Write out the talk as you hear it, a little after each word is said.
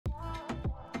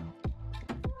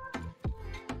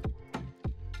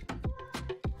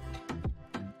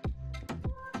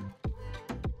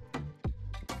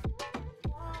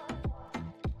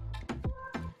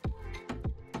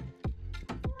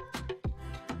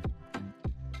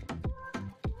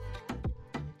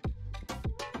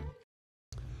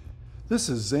This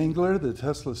is Zangler, the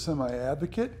Tesla Semi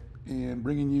Advocate, and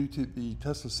bringing you to the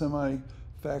Tesla Semi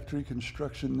factory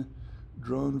construction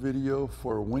drone video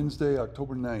for Wednesday,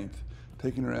 October 9th,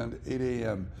 taken around 8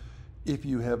 a.m. If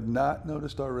you have not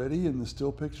noticed already in the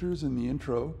still pictures in the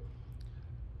intro,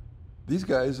 these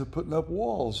guys are putting up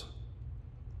walls.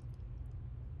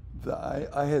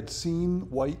 I had seen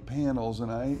white panels,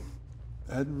 and I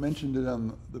hadn't mentioned it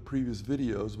on the previous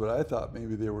videos, but I thought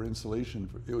maybe they were insulation.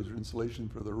 It was insulation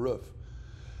for the roof.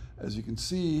 As you can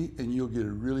see, and you'll get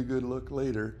a really good look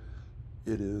later,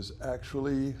 it is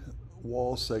actually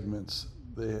wall segments.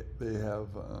 They have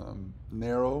long,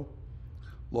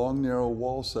 narrow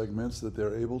wall segments that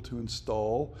they're able to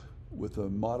install with a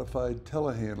modified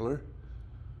telehandler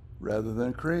rather than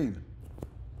a crane.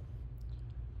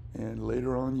 And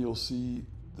later on, you'll see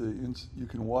you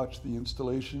can watch the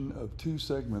installation of two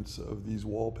segments of these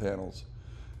wall panels.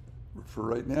 For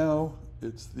right now,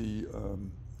 it's the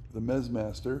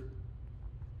Mezmaster,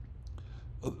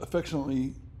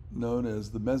 affectionately known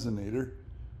as the Mezzanator.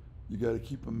 You got to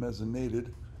keep them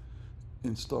mezzanated,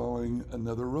 installing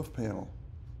another roof panel.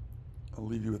 I'll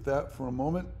leave you with that for a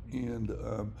moment. And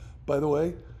by the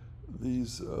way,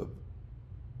 these,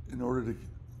 in order to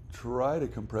try to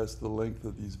compress the length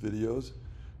of these videos,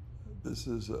 this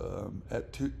is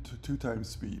at two times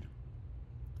speed.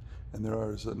 And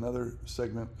there is another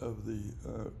segment of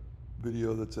the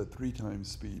video that's at 3 times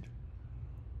speed.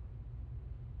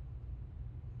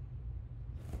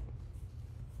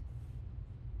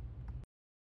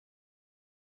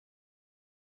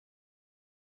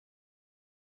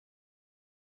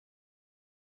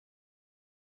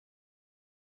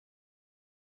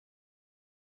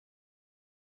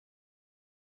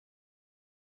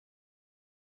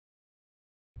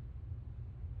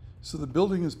 So the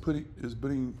building is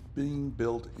being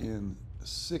built in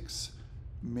 6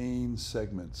 main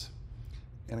segments.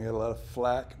 And I got a lot of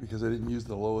flack because I didn't use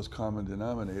the lowest common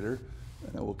denominator,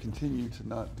 and I will continue to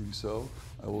not do so.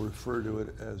 I will refer to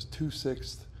it as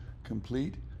 2/6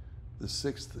 complete. The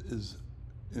 6th is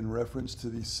in reference to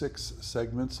the 6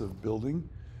 segments of building,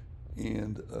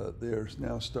 and they are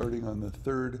now starting on the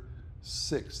 3rd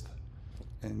 6th.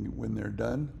 And when they're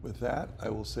done with that, I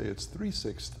will say it's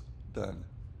 3/6 done.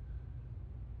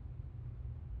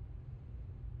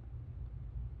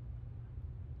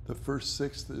 The first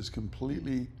 6th is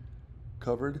completely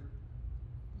covered,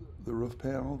 the roof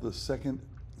panel. The second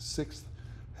 6th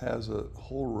has a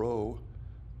whole row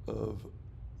of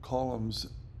columns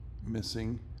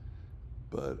missing,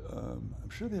 but I'm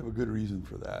sure they have a good reason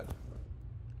for that.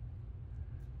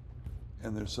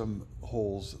 And there's some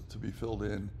holes to be filled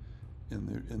in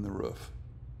the roof.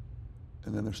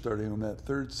 And then they're starting on that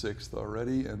 3rd 6th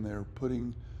already, and they're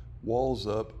putting walls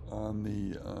up on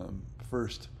the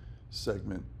first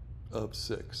segment of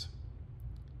 6.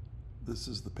 This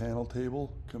is the panel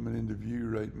table coming into view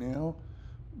right now.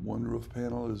 One roof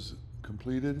panel is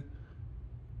completed,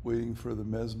 waiting for the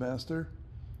Mezmaster,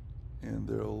 and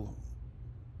they'll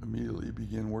immediately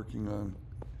begin working on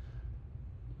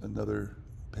another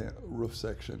roof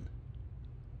section.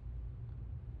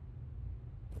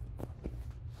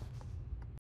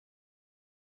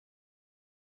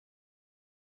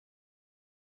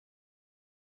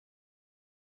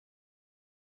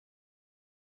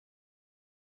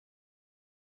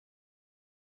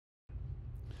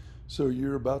 So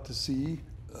you're about to see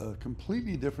a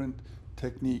completely different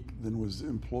technique than was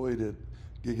employed at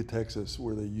Giga Texas,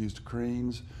 where they used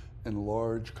cranes and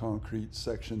large concrete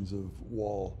sections of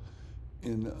wall.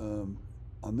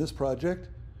 On this project,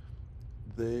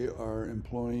 they are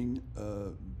employing a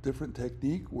different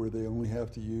technique where they only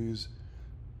have to use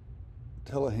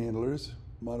telehandlers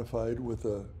modified with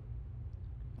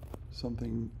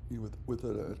with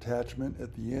an attachment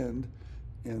at the end,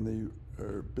 and they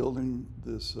are building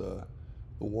this the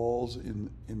walls in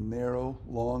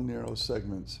long, narrow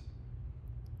segments.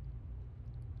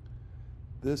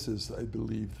 This is, I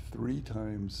believe, 3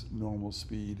 times normal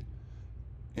speed,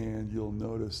 and you'll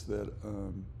notice that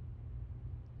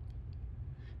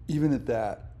even at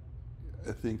that,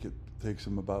 I think it takes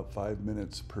them about 5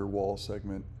 minutes per wall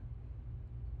segment.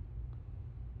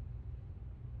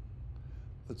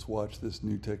 Let's watch this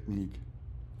new technique.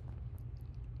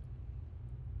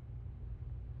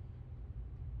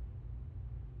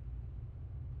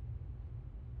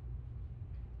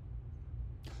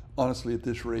 Honestly, at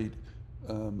this rate,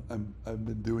 I've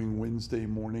been doing Wednesday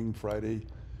morning, Friday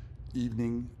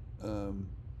evening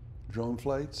drone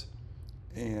flights,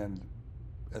 and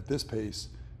at this pace,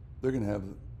 they're going to have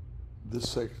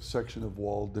this section of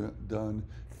wall done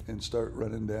and start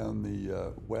running down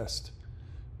the west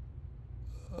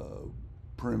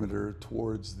perimeter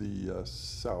towards the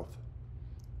south.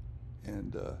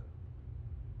 And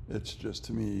it's just,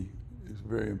 to me, it's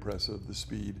very impressive, the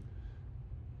speed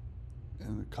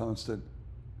and the constant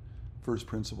first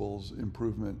principles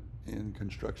improvement in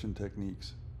construction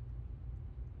techniques.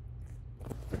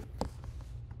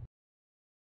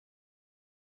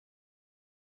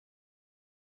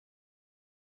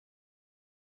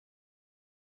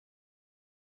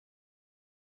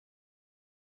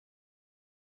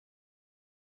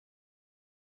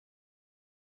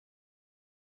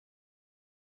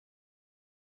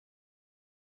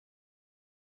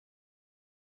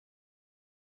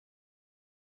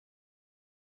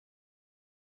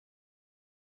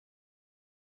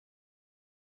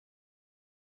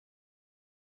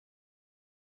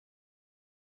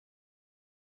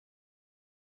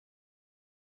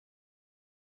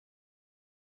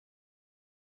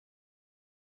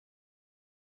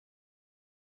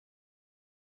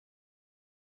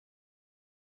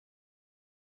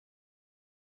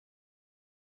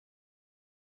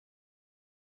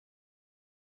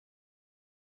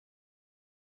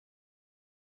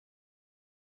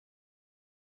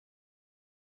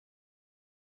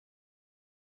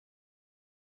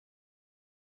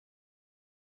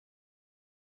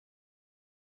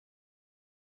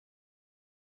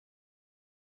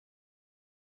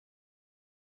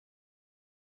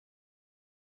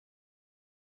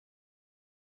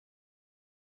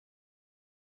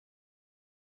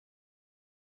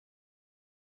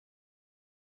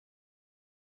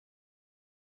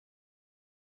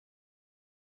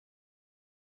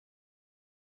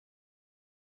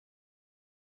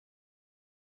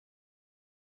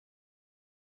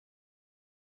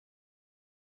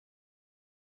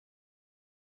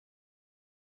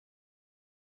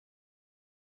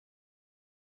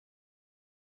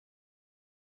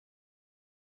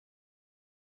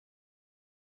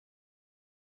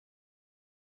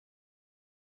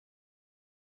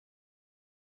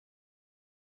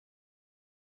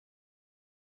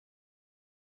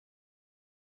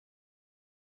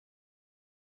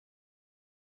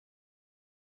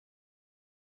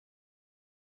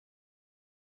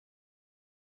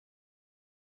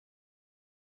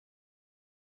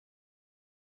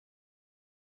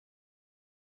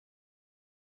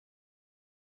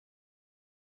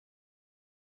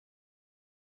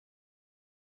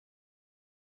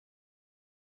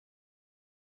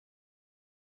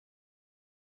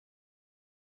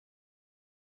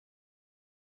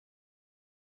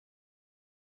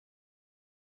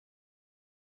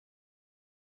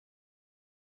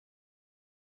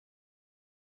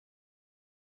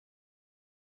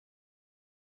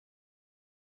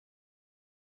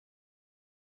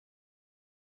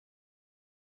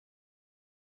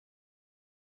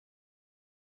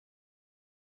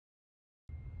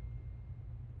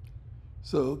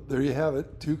 So there you have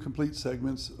it, 2 complete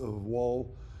segments of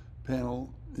wall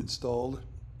panel installed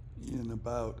in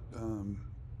about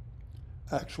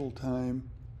actual time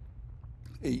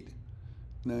 8,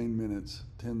 9 minutes,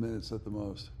 10 minutes at the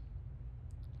most.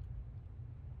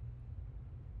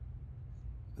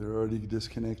 They're already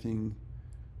disconnecting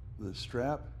the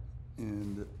strap,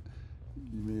 and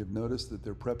you may have noticed that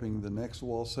they're prepping the next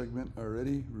wall segment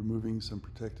already, removing some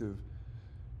protective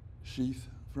sheath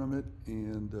from it,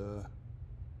 and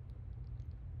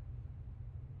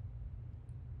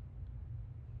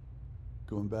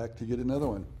going back to get another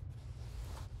one.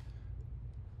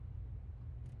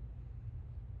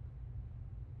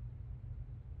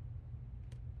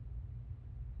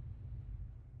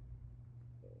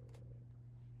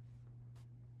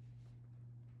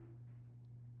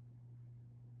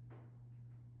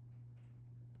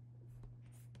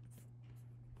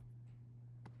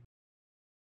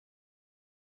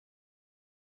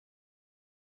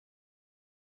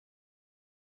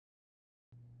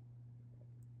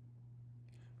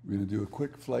 We're going to do a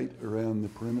quick flight around the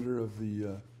perimeter of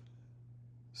the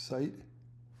site,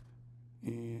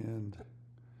 and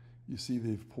you see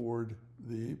they've poured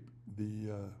the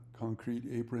concrete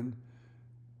apron,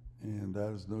 and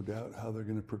that is no doubt how they're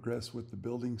going to progress with the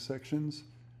building sections.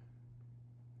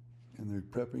 And they're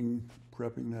prepping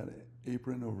that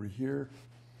apron over here.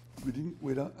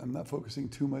 I'm not focusing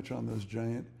too much on those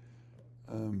giant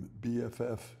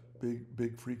BFF,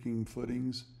 big freaking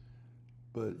footings,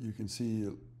 but you can see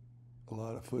a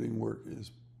lot of footing work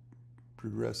is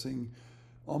progressing.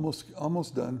 Almost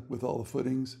done with all the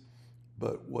footings,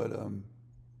 but what a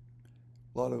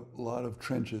lot of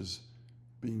trenches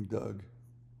being dug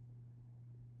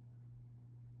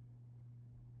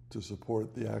to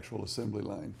support the actual assembly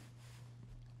line.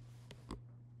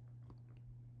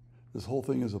 This whole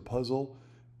thing is a puzzle,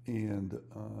 and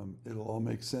it'll all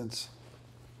make sense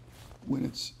when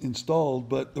it's installed,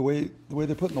 but the way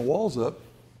they're putting the walls up,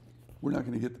 we're not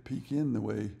going to get the peek in the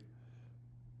way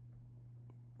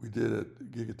we did at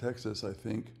Giga Texas, I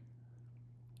think.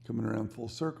 Coming around full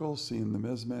circle, seeing the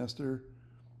Mezmaster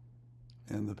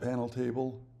and the panel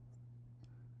table.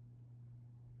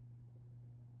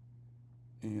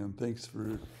 And thanks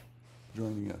for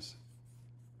joining us.